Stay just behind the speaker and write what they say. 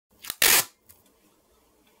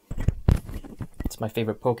my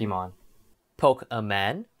favorite Pokemon. Poke a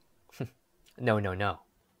man? No, no, no.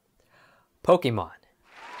 Pokemon.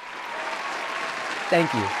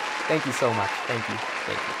 Thank you. Thank you so much. Thank you.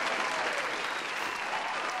 Thank you.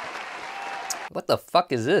 What the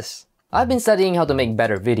fuck is this? I've been studying how to make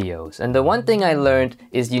better videos, and the one thing I learned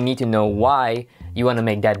is you need to know why you want to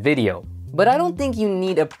make that video. But I don't think you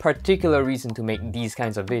need a particular reason to make these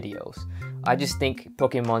kinds of videos. I just think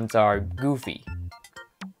Pokemons are goofy.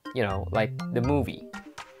 You know, like the movie.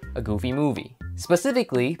 A goofy movie.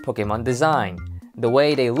 Specifically, Pokemon design. The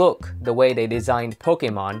way they look, the way they designed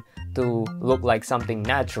Pokemon to look like something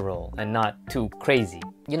natural and not too crazy.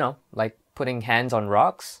 You know, like putting hands on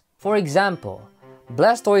rocks. For example,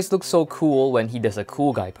 Blastoise looks so cool when he does a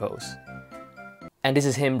cool guy pose. And this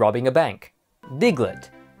is him robbing a bank. Diglett.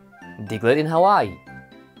 Diglett in Hawaii.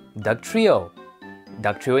 Dugtrio.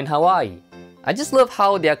 Dugtrio in Hawaii. I just love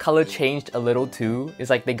how their color changed a little too.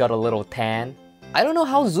 It's like they got a little tan. I don't know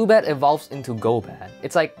how Zubat evolves into Golbat.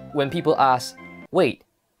 It's like when people ask, wait,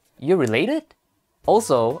 you're related?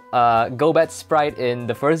 Also, Golbat's sprite in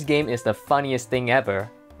the first game is the funniest thing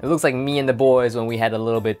ever. It looks like me and the boys when we had a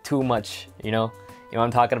little bit too much, you know? You know what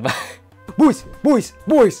I'm talking about? Boys! Boys!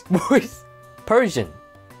 Boys! Boys! Persian.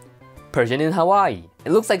 Persian in Hawaii.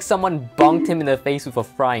 It looks like someone bonked him in the face with a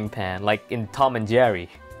frying pan, like in Tom and Jerry.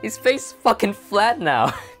 His face is fucking flat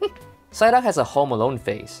now. Psyduck has a Home Alone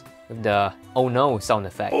face, with the oh no sound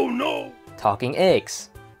effect. Oh no! Talking eggs.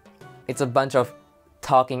 It's a bunch of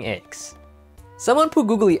talking eggs. Someone put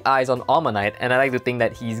googly eyes on Almanite, and I like to think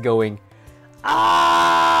that he's going,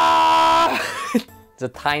 ah! It's a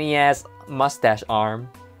tiny ass mustache arm.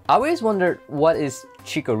 I always wondered what is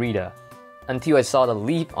Chikorita until I saw the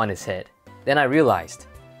leaf on his head. Then I realized,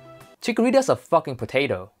 Chikorita's a fucking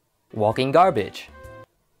potato. Walking garbage.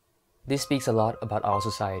 This speaks a lot about our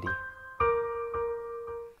society.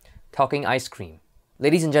 Talking ice cream.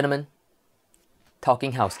 Ladies and gentlemen,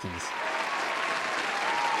 talking house keys.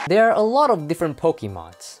 There are a lot of different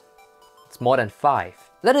Pokemons. It's more than 5.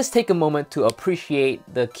 Let us take a moment to appreciate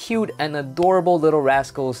the cute and adorable little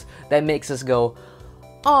rascals that makes us go,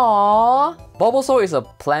 aww. Bulbasaur is a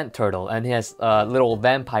plant turtle and he has little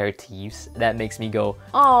vampire teeth that makes me go,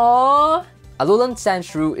 aww. Alolan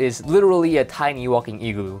Sandshrew is literally a tiny walking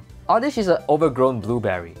igloo. Oddish is an overgrown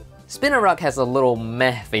blueberry. Spinarak has a little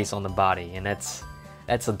meh face on the body, and that's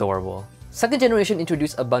adorable. Second generation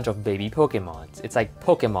introduced a bunch of baby Pokemons. It's like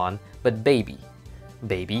Pokemon, but baby.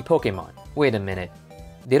 Baby Pokemon. Wait a minute.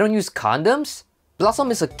 They don't use condoms?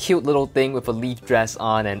 Blossom is a cute little thing with a leaf dress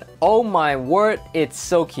on, and oh my word, it's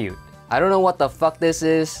so cute. I don't know what the fuck this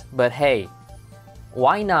is, but hey,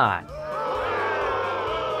 why not?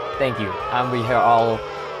 Thank you. I'll be here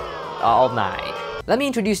all night. Let me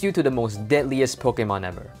introduce you to the most deadliest Pokemon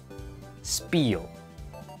ever. Speel.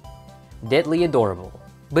 Deadly adorable.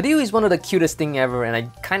 Badoo is one of the cutest thing ever, and I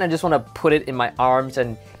kinda just wanna put it in my arms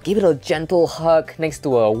and give it a gentle hug next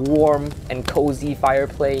to a warm and cozy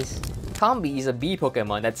fireplace. Combee is a bee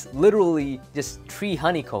Pokemon that's literally just 3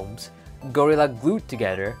 honeycombs, gorilla glued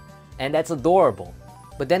together, and that's adorable.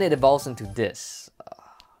 But then it evolves into this.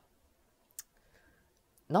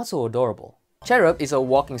 Not so adorable. Cherub is a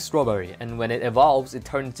walking strawberry, and when it evolves, it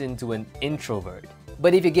turns into an introvert.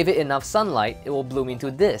 But if you give it enough sunlight, it will bloom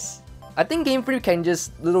into this. I think Game Freak can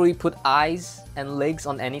just literally put eyes and legs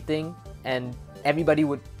on anything, and everybody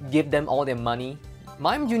would give them all their money.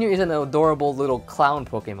 Mime Jr. is an adorable little clown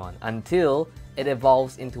Pokemon until it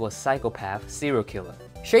evolves into a psychopath serial killer.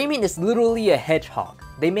 Shaymin is literally a hedgehog.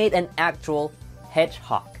 They made an actual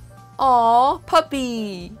hedgehog. Aww,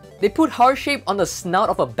 puppy! They put heart shape on the snout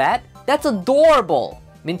of a bat? That's adorable!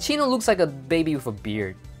 Minccino looks like a baby with a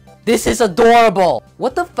beard. This is adorable!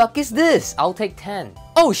 What the fuck is this? I'll take 10.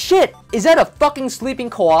 Oh shit! Is that a fucking sleeping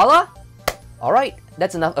koala? Alright,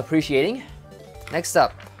 that's enough appreciating. Next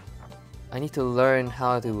up, I need to learn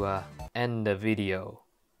how to end the video.